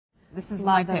This is Love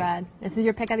my the pick. red. This is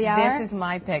your pick of the hour? This is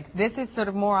my pick. This is sort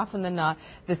of more often than not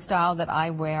the style that I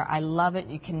wear. I love it.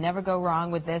 You can never go wrong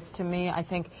with this. To me, I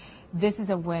think this is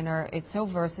a winner. It's so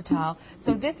versatile.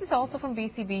 So this is also from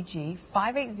BCBG.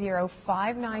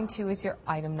 580592 is your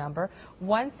item number.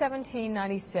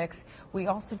 117.96. We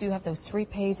also do have those 3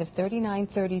 pays of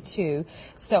 $39.32.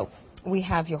 So we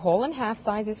have your whole and half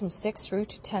sizes from 6 through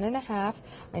to 10 and a half.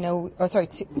 I know, or sorry,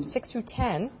 6 through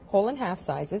 10 whole and half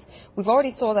sizes. We've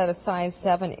already sold out a size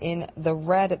 7 in the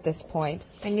red at this point.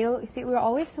 And you see, we're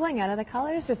always filling out of the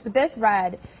colors. But this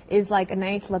red is like a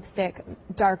nice lipstick,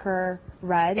 darker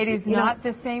red. It is not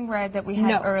the same red that we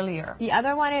had earlier. The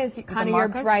other one is kind of your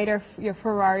brighter, your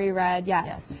Ferrari red,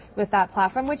 yes, with that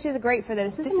platform, which is great for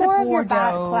this. This is more of your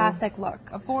classic look.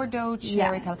 A Bordeaux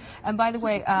cherry color. And by the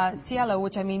way, Cielo,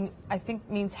 which I think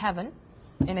means heaven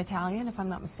in Italian, if I'm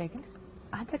not mistaken.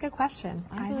 That's a good question.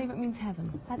 I believe it means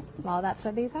heaven. That's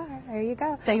what these are. There you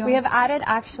go. We have added,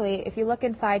 actually, if you look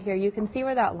inside here, you can see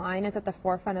where that line is at the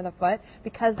forefront of the foot.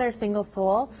 Because they're single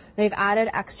sole, they've added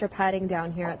extra padding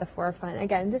down here at the forefront.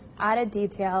 Again, just added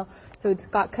detail. So it's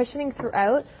got cushioning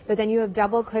throughout, but then you have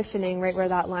double cushioning right where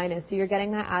that line is. So you're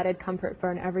getting that added comfort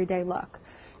for an everyday look.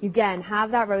 You again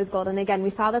have that rose gold, and again we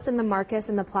saw this in the Marcus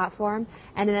and the platform,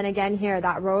 and then again here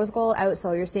that rose gold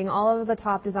outsole. You're seeing all of the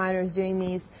top designers doing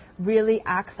these really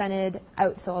accented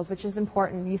outsoles, which is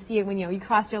important. You see it when you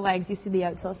cross your legs, you see the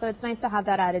outsole, so it's nice to have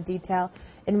that added detail.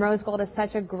 And rose gold is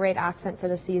such a great accent for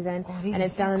the season, and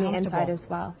it's done on the inside as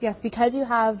well. Yes, because you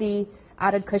have the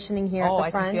added cushioning here at the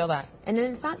front. I can feel that. And then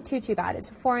it's not too bad. It's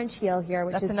a 4-inch heel here,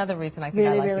 which is another reason I think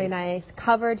I like really these. nice.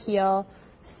 Covered heel.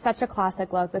 Such a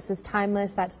classic look. This is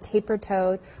timeless. That's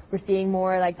taper-toed. We're seeing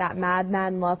more like that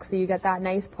madman look. So you get that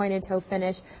nice pointed toe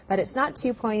finish, but it's not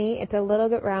too pointy. It's a little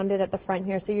bit rounded at the front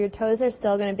here. So your toes are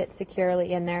still going to fit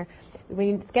securely in there.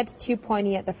 When it gets too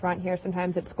pointy at the front here,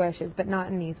 sometimes it squishes, but not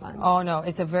in these ones. Oh no,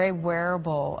 it's a very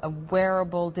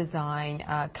wearable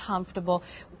design, comfortable.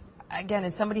 Again,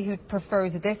 as somebody who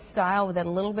prefers this style with a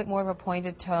little bit more of a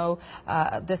pointed toe,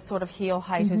 this sort of heel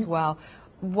height as well.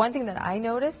 One thing that I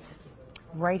notice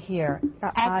right here,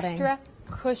 extra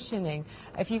cushioning.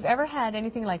 If you've ever had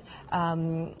anything like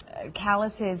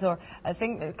calluses or a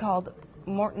thing called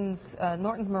Norton's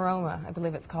Maroma, I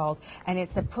believe it's called, and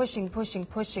it's the pushing,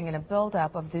 and a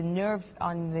buildup of the nerve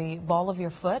on the ball of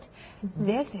your foot.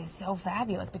 This is so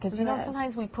fabulous because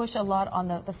sometimes we push a lot on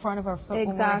the front of our foot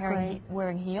when we're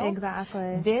wearing heels.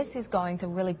 Exactly. This is going to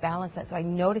really balance that. So I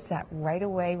noticed that right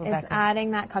away, Rebecca. It's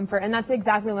adding that comfort, and that's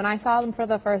exactly when I saw them for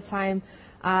the first time.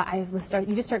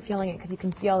 You just start feeling it because you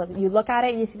can feel it. You look at it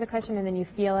and you see the cushion, and then you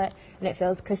feel it, and it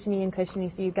feels cushiony and cushiony.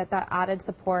 So you get that added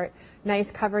support,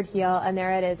 nice covered heel, and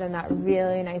there it is in that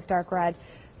really nice dark red.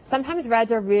 Sometimes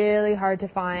reds are really hard to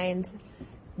find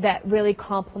that really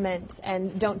complement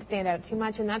and don't stand out too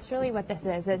much, and that's really what this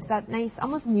is. It's that nice,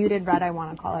 almost muted red, I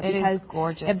want to call it. It because is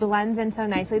gorgeous. It blends in so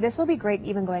nicely. This will be great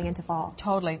even going into fall.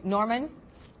 Totally. Norman,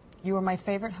 you are my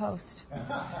favorite host.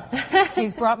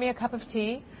 He's brought me a cup of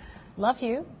tea. Love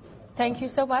you. Thank you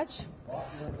so much.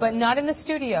 But not in the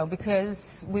studio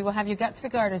because we will have your guts for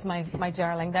garters, my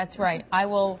darling. That's right. I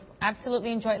will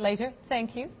absolutely enjoy it later.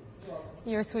 Thank you.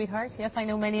 You're a sweetheart. Yes, I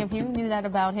know many of you knew that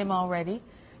about him already.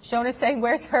 Shona's saying,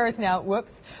 where's hers now?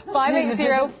 Whoops.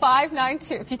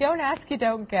 580-592. If you don't ask, you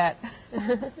don't get.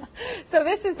 So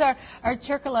this is our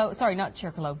Circolo. Sorry, not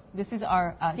Circolo. This is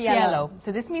our Cielo.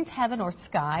 So this means heaven or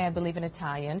sky, I believe, in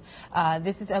Italian.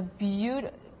 This is a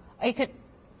beautiful...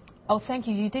 Oh, thank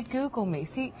you. You did Google me.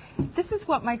 See, this is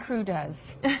what my crew does.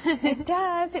 It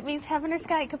does. It means heaven or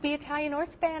sky. It could be Italian or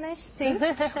Spanish. See?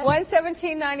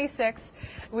 117.96.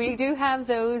 We do have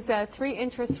those 3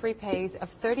 interest-free pays of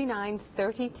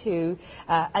 $39.32.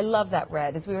 I love that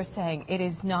red. As we were saying, it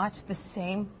is not the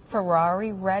same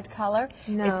Ferrari red color.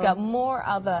 No. It's got more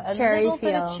of a little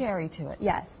bit of cherry to it.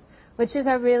 Yes. Which is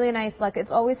a really nice look.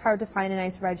 It's always hard to find a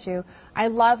nice red shoe. I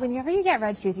love whenever you get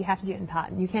red shoes, you have to do it in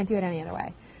patent. You can't do it any other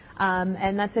way.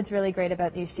 And that's what's really great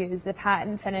about these shoes. The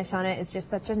patent finish on it is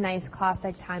just such a nice,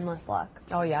 classic, timeless look.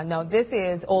 Oh, yeah. No, this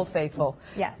is Old Faithful.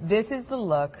 Yes. This is the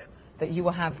look that you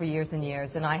will have for years and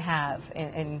years, and I have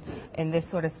in this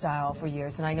sort of style for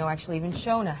years. And I know actually even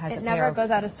Shona has a pair of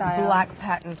goes out of style. Black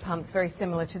patent pumps very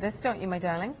similar to this, don't you, my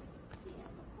darling?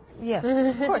 Yes,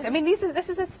 of course. I mean, this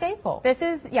is a staple. This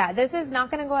is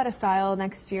not going to go out of style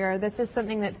next year. This is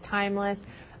something that's timeless.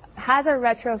 Has a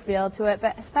retro feel to it,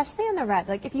 but especially in the red.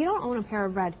 Like, if you don't own a pair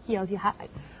of red heels, you have.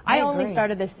 I only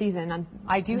started this season.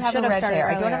 I do have a red pair.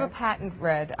 I don't have a patent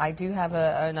red. I do have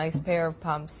a nice pair of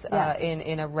pumps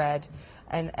in a red,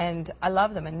 and I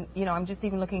love them. And I'm just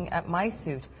even looking at my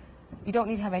suit. You don't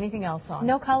need to have anything else on.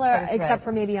 No color that is except red.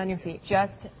 for maybe on your feet.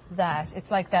 Just that.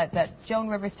 It's like that Joan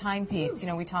Rivers timepiece. You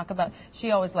know, we talk about,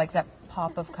 she always likes that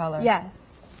pop of color. Yes,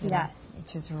 you know, yes.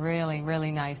 which is really,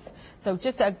 really nice. So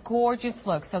just a gorgeous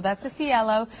look. So that's the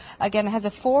Cielo. Again, it has a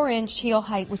 4-inch heel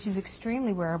height, which is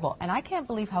extremely wearable. And I can't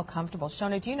believe how comfortable.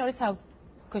 Shona, do you notice how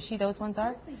cushy those ones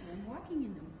are? I'm walking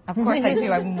in them. Of course I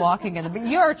do. I'm walking in them. But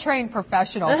you're a trained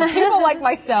professional. For people like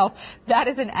myself, that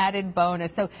is an added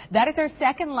bonus. So that is our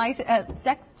second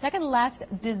last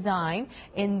design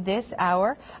in this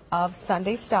hour of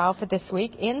Sunday Style for this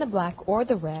week in the black or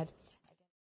the red.